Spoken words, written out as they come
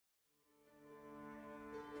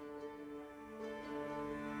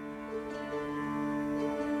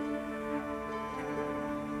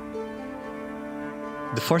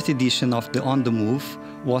The fourth edition of the On the Move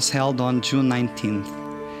was held on June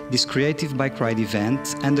 19th. This creative bike ride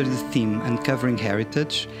event, under the theme Uncovering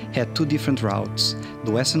Heritage, had two different routes,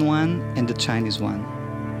 the Western one and the Chinese one.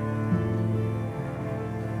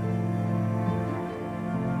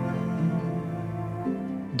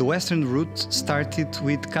 The Western route started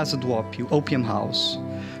with Casa do Ópio, Opium House.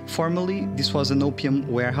 Formerly, this was an opium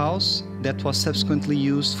warehouse that was subsequently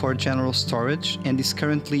used for general storage and is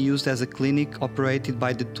currently used as a clinic operated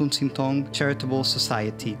by the Tung Sin Tong Charitable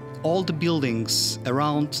Society. All the buildings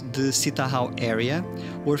around the Sitahau area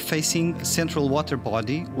were facing a central water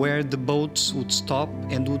body where the boats would stop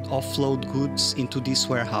and would offload goods into these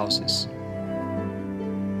warehouses.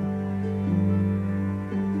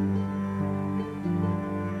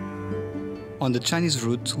 On the Chinese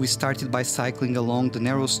route, we started by cycling along the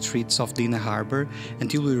narrow streets of the inner harbor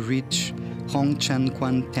until we reach Hong Chan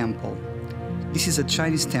Quan Temple. This is a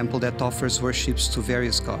Chinese temple that offers worships to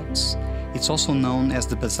various gods. It's also known as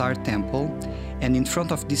the Bazaar Temple, and in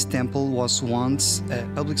front of this temple was once a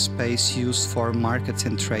public space used for markets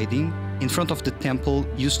and trading. In front of the temple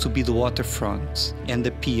used to be the waterfront and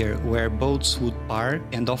the pier where boats would park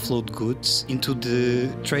and offload goods into the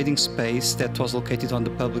trading space that was located on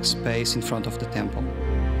the public space in front of the temple.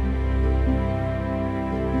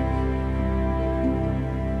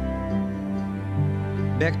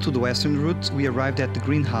 Back to the western route, we arrived at the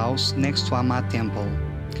greenhouse next to Ama Temple.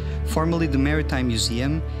 Formerly the Maritime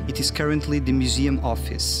Museum, it is currently the museum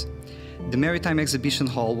office. The Maritime Exhibition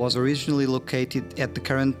Hall was originally located at the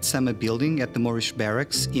current Sama building at the Moorish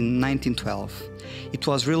Barracks in 1912. It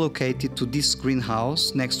was relocated to this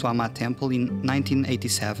greenhouse next to Ama Temple in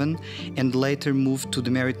 1987 and later moved to the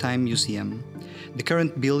Maritime Museum. The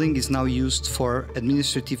current building is now used for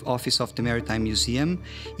administrative office of the Maritime Museum.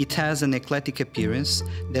 It has an eclectic appearance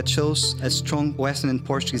that shows a strong Western and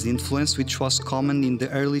Portuguese influence which was common in the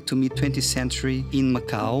early to mid-20th century in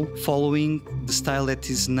Macau, following the style that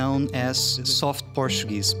is known as soft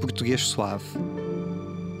Portuguese, Português suave.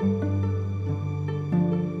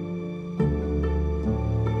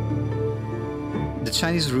 The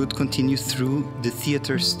Chinese route continues through the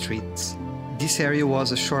Theatre Street. This area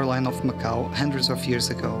was a shoreline of Macau hundreds of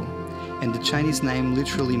years ago, and the Chinese name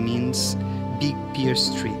literally means Big Pier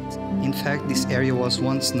Street. In fact, this area was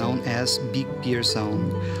once known as Big Pier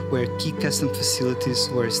Zone, where key custom facilities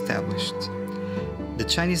were established. The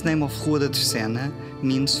Chinese name of Rua da Terceira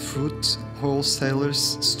means Fruit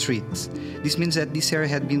Wholesalers Street. This means that this area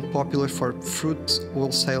had been popular for fruit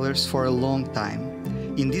wholesalers for a long time.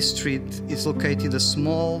 In this street is located a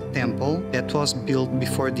small temple that was built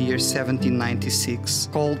before the year 1796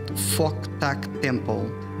 called Phoc Tak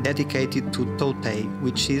Temple, dedicated to Totei,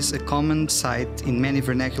 which is a common sight in many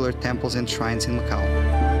vernacular temples and shrines in Macau.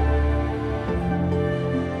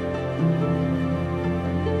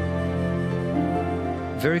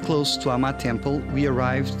 Very close to Ama Temple, we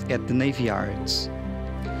arrived at the Navy Yards.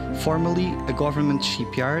 Formerly a government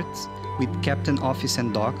shipyard, with captain office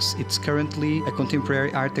and docks, it's currently a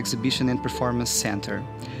contemporary art exhibition and performance center.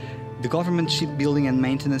 The government shipbuilding and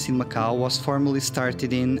maintenance in Macau was formally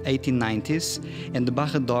started in 1890s, and the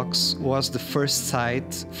Barra Docks was the first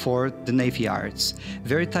site for the Navy Yards.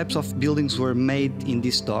 Various types of buildings were made in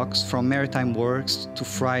these docks, from maritime works to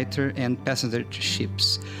freighter and passenger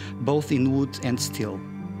ships, both in wood and steel.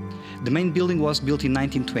 The main building was built in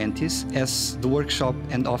 1920s as the workshop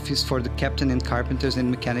and office for the captain and carpenters and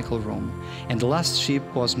mechanical room, and the last ship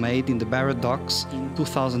was made in the Barra Docks in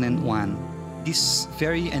 2001. This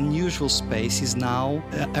very unusual space is now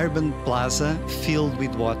an urban plaza filled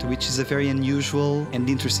with water, which is a very unusual and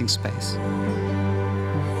interesting space.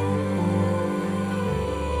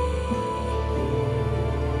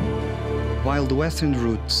 While the western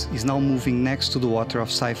route is now moving next to the water of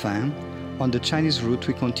Saipan, on the Chinese route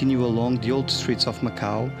we continue along the old streets of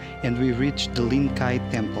Macau and we reach the Lin Kai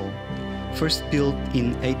Temple. First built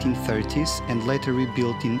in 1830s and later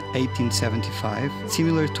rebuilt in 1875,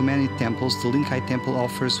 similar to many temples, the Lin Kai Temple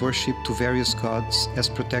offers worship to various gods as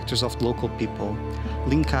protectors of the local people.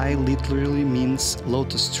 Lin Kai literally means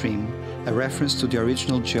lotus stream, a reference to the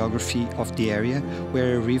original geography of the area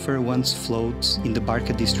where a river once flowed in the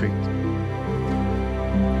Barca district.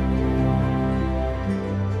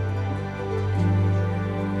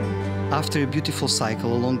 After a beautiful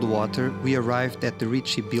cycle along the water, we arrived at the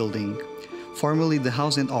Ricci building. Formerly the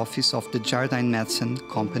house and office of the Jardine Medicine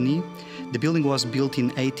Company, the building was built in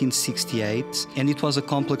 1868 and it was a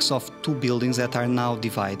complex of two buildings that are now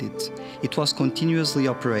divided. It was continuously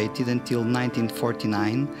operated until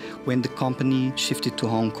 1949 when the company shifted to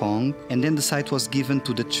Hong Kong, and then the site was given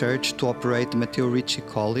to the church to operate the Matteo Ricci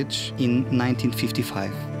College in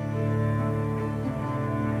 1955.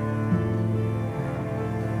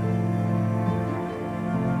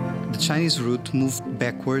 Chinese route moved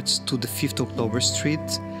backwards to the 5th October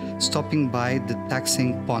Street, stopping by the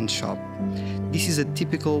Taxing pawn shop. This is a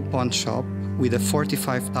typical pawn shop with a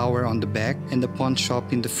 45 tower on the back and a pawn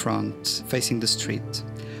shop in the front, facing the street.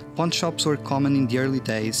 Pawn shops were common in the early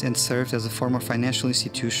days and served as a form of financial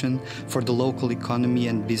institution for the local economy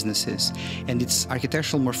and businesses, and its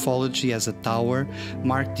architectural morphology as a tower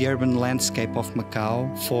marked the urban landscape of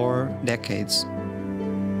Macau for decades.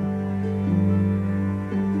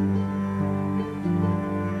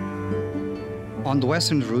 On the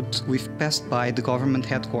western route, we've passed by the government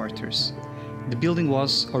headquarters. The building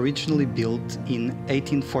was originally built in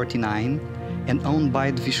 1849 and owned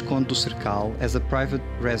by the Visconde do Cercal as a private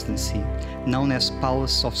residency, known as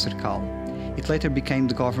Palace of Cercal. It later became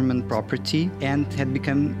the government property and had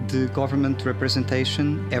become the government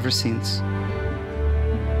representation ever since.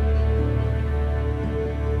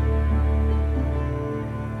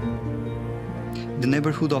 The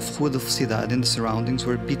neighborhood of Rua da Felicidade and the surroundings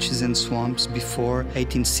were beaches and swamps before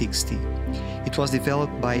 1860. It was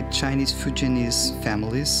developed by Chinese Fujianese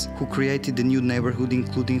families who created the new neighborhood,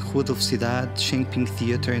 including Rua da Felicidade, Shengping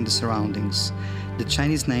Theater and the surroundings. The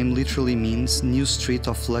Chinese name literally means New Street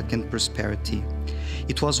of Luck and Prosperity.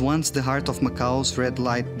 It was once the heart of Macau's red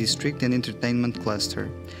light district and entertainment cluster.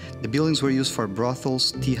 The buildings were used for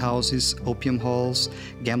brothels, tea houses, opium halls,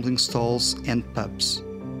 gambling stalls and pubs.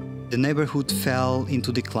 The neighborhood fell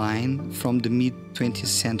into decline from the mid-20th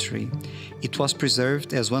century. It was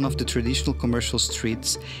preserved as one of the traditional commercial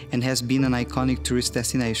streets and has been an iconic tourist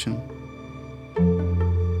destination.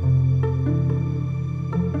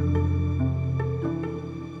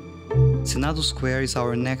 Senado Square is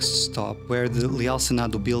our next stop, where the Leal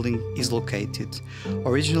Senado building is located.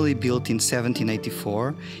 Originally built in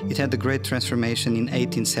 1784, it had a great transformation in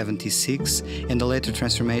 1876 and a later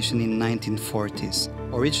transformation in 1940s.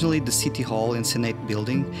 Originally the City Hall and Senate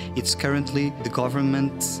building, it's currently the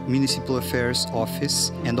Government Municipal Affairs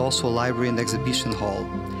Office and also a library and exhibition hall.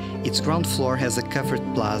 Its ground floor has a covered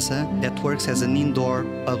plaza that works as an indoor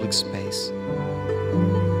public space.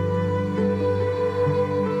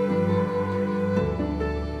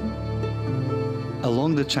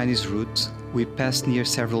 Along the Chinese route, we passed near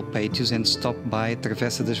several patios and stopped by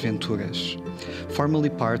Travessa das Venturas. Formerly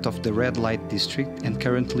part of the red light district and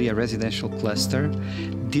currently a residential cluster,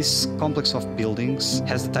 this complex of buildings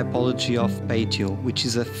has the typology of patio, which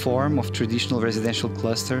is a form of traditional residential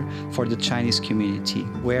cluster for the Chinese community,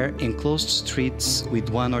 where enclosed streets with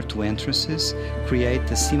one or two entrances create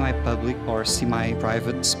a semi-public or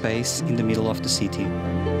semi-private space in the middle of the city.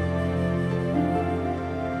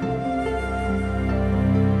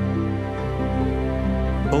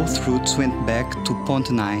 Both routes went back to Ponte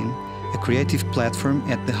 9, a creative platform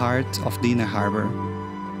at the heart of the inner harbor.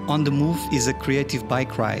 On the Move is a creative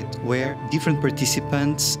bike ride where different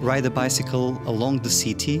participants ride a bicycle along the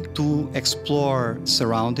city to explore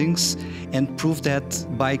surroundings and prove that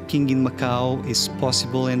biking in Macau is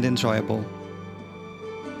possible and enjoyable.